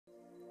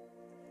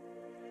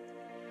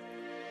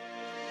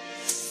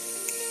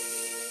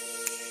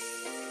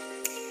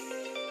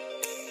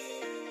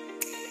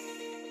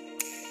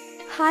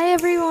Hi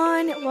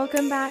everyone,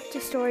 welcome back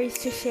to Stories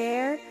to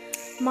Share.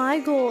 My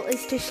goal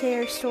is to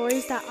share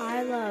stories that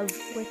I love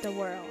with the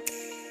world.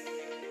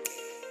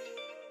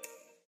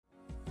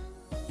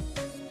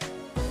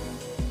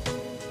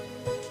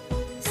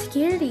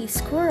 Scaredy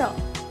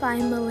Squirrel by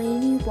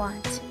Melanie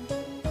Watt.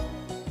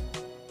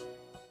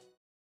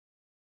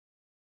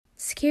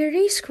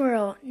 Scaredy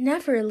Squirrel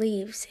never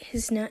leaves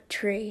his nut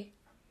tree.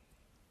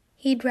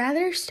 He'd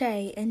rather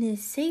stay in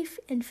his safe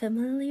and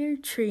familiar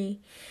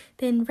tree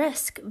than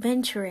risk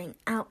venturing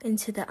out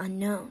into the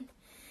unknown.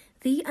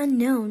 The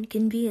unknown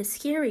can be a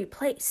scary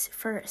place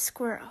for a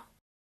squirrel.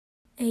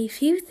 A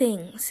few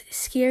things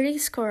Scaredy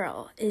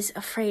Squirrel is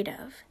afraid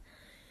of: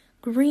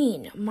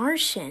 green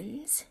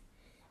Martians,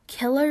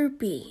 killer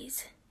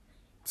bees,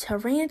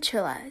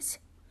 tarantulas,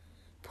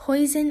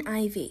 poison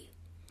ivy,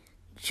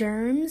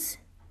 germs,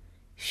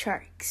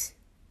 sharks.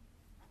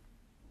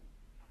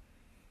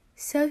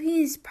 So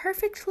he's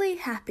perfectly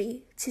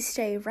happy to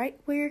stay right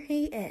where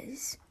he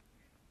is.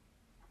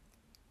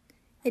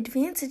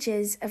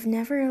 Advantages of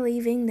never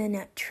leaving the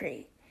nut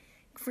tree: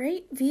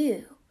 great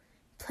view,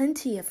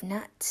 plenty of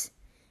nuts,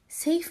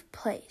 safe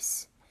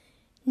place,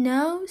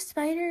 no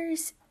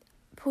spiders,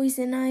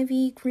 poison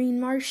ivy, green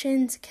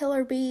Martians,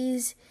 killer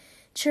bees,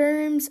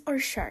 germs, or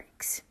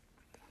sharks.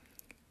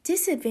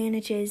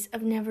 Disadvantages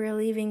of never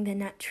leaving the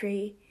nut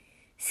tree: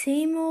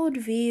 same old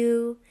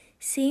view,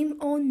 same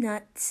old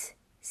nuts,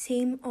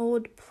 same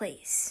old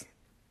place.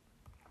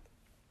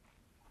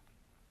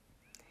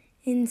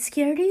 In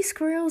Scaredy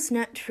Squirrel's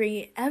nut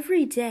tree,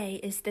 every day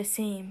is the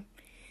same.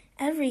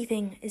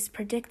 Everything is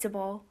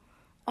predictable.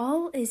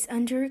 All is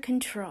under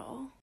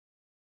control.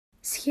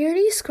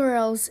 Scaredy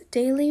Squirrel's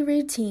daily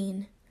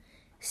routine: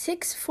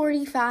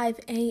 6:45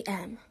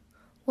 a.m.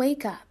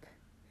 Wake up.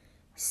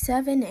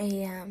 7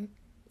 a.m.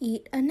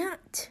 Eat a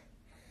nut.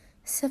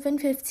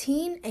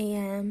 7:15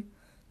 a.m.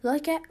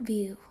 Look at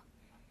view.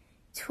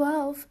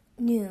 12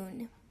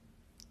 noon.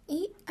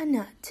 Eat a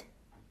nut.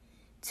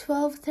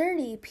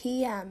 12:30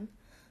 p.m.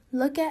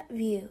 Look at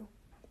view.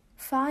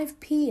 5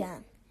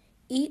 p.m.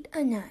 Eat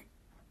a nut.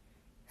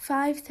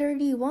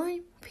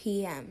 5:31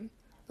 p.m.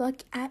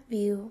 Look at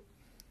view.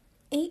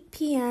 8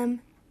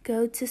 p.m.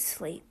 Go to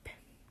sleep.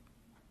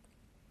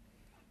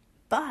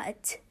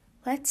 But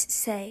let's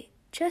say,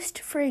 just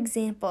for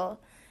example,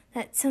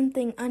 that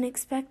something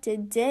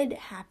unexpected did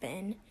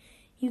happen.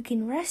 You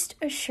can rest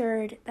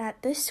assured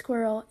that this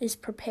squirrel is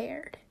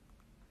prepared.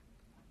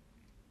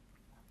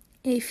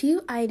 A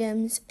few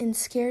items in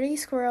Scaredy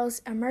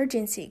Squirrel's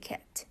emergency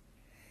kit: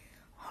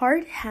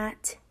 hard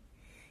hat,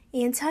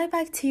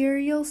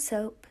 antibacterial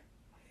soap,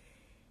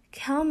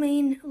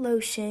 Calmane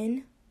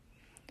lotion,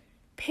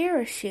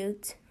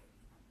 parachute,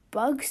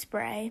 bug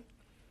spray,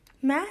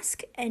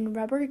 mask and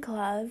rubber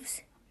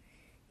gloves,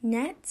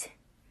 net,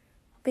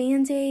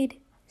 Band-Aid,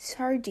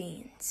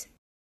 sardines.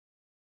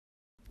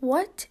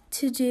 What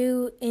to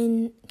do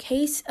in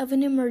case of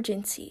an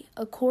emergency,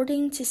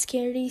 according to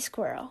Scaredy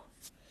Squirrel.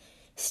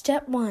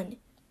 Step 1,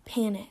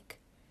 panic.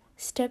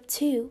 Step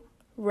 2,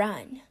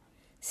 run.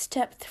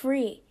 Step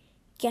 3,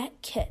 get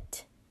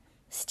kit.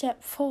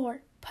 Step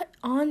 4, put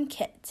on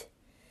kit.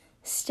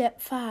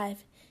 Step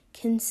 5,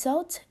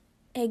 consult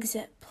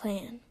exit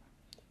plan.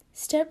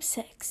 Step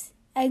 6,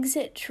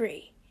 exit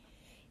tree.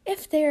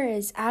 If there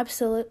is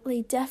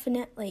absolutely,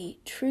 definitely,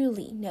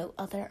 truly no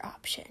other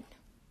option.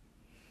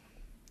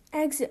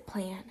 Exit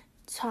plan,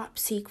 top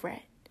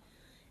secret.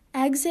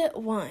 Exit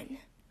 1,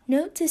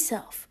 note to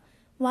self: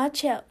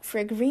 watch out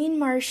for green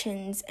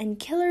Martians and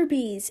killer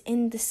bees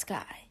in the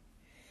sky.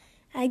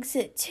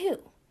 Exit 2,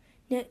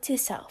 note to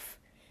self: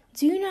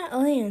 do not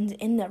land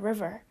in the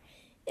river.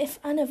 If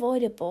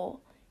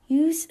unavoidable,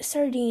 use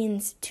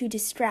sardines to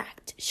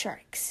distract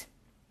sharks.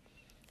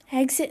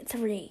 Exit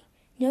 3,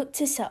 note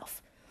to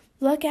self: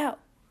 look out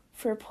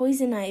for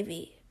poison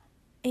ivy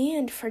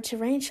and for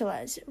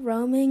tarantulas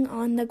roaming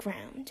on the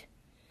ground.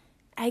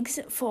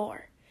 Exit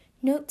 4,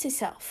 note to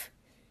self: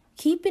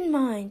 keep in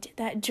mind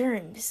that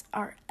germs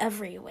are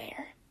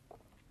everywhere.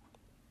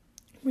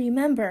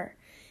 Remember,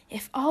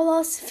 if all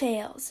else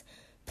fails,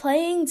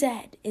 playing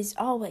dead is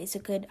always a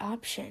good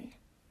option.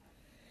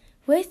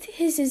 With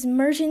his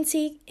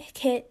emergency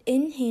kit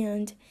in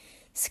hand,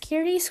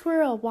 Scaredy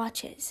Squirrel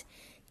watches.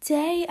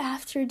 Day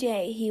after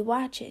day he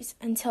watches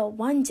until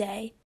one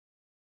day,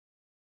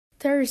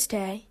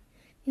 Thursday,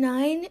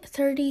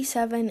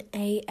 9:37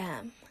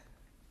 a.m.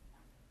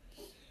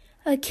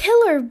 A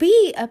killer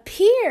bee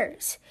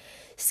appears!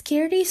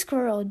 Scaredy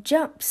Squirrel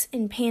jumps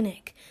in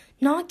panic,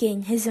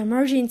 knocking his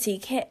emergency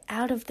kit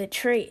out of the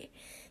tree.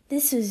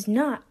 This is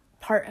not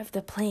part of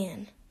the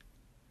plan.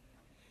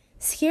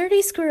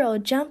 Scaredy Squirrel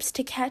jumps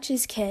to catch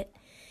his kit.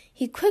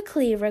 He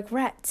quickly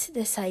regrets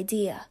this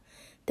idea.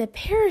 The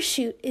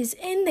parachute is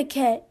in the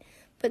kit,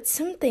 but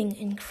something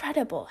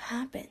incredible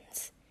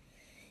happens.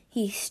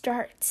 He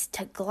starts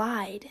to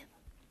glide.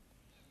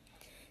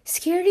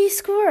 Scaredy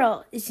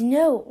Squirrel is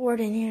no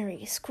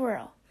ordinary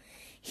squirrel.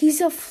 He's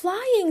a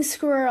flying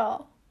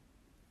squirrel.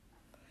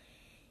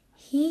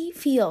 He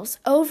feels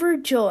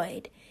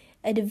overjoyed,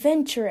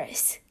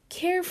 adventurous,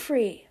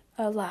 carefree,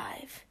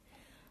 alive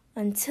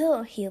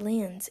until he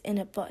lands in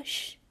a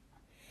bush.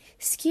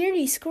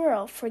 Scaredy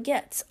Squirrel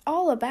forgets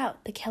all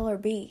about the killer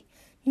bee,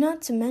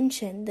 not to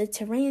mention the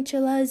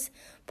tarantulas,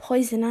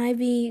 poison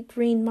ivy,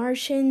 green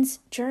Martians,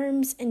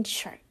 germs, and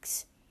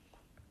sharks.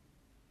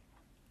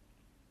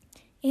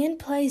 And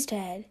plays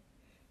dead.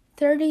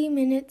 30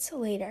 minutes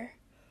later,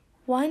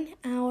 1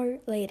 hour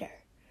later,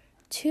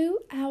 2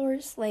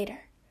 hours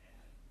later.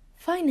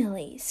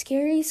 Finally,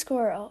 Scaredy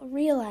Squirrel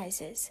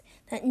realizes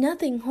that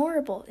nothing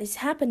horrible is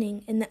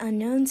happening in the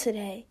unknown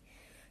today,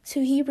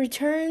 so he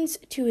returns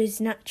to his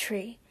nut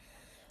tree.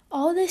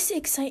 All this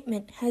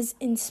excitement has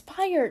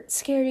inspired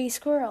Scaredy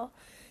Squirrel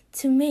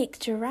to make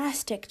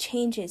drastic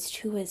changes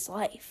to his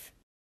life.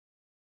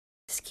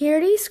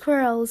 Scaredy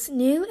Squirrel's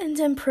new and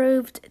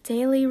improved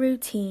daily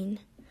routine.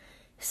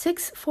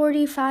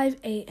 6:45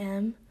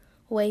 a.m.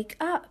 Wake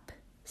up.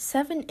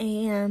 7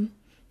 a.m.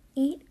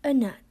 Eat a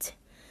nut.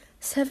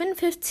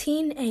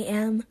 7:15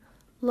 a.m.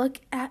 Look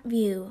at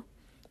view.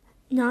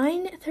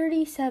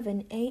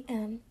 9:37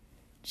 a.m.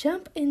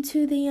 Jump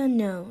into the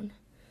unknown.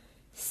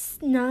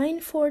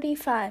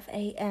 9:45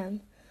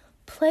 a.m.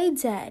 Play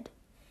dead.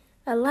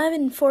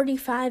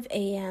 11:45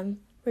 a.m.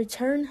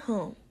 Return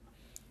home.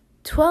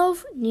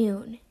 12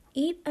 noon.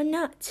 Eat a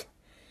nut.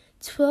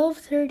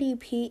 12:30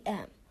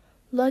 p.m.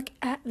 Look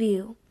at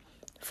view.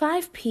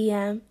 5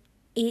 p.m.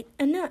 Eat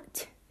a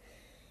nut.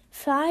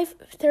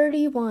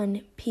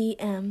 5:31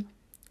 p.m.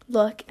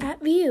 Look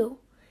at view.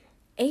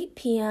 8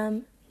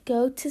 p.m.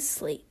 Go to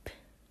sleep.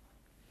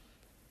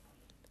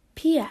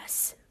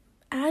 P.S.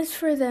 As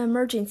for the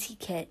emergency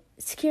kit,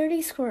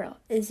 Scaredy Squirrel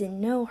is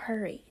in no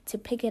hurry to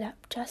pick it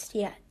up just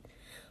yet.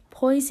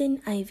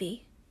 Poison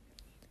ivy.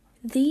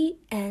 The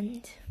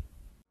end.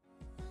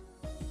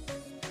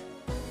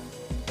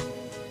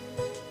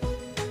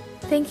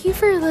 Thank you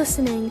for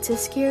listening to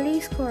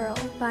Scaredy Squirrel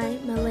by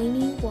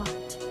Melanie Wolf.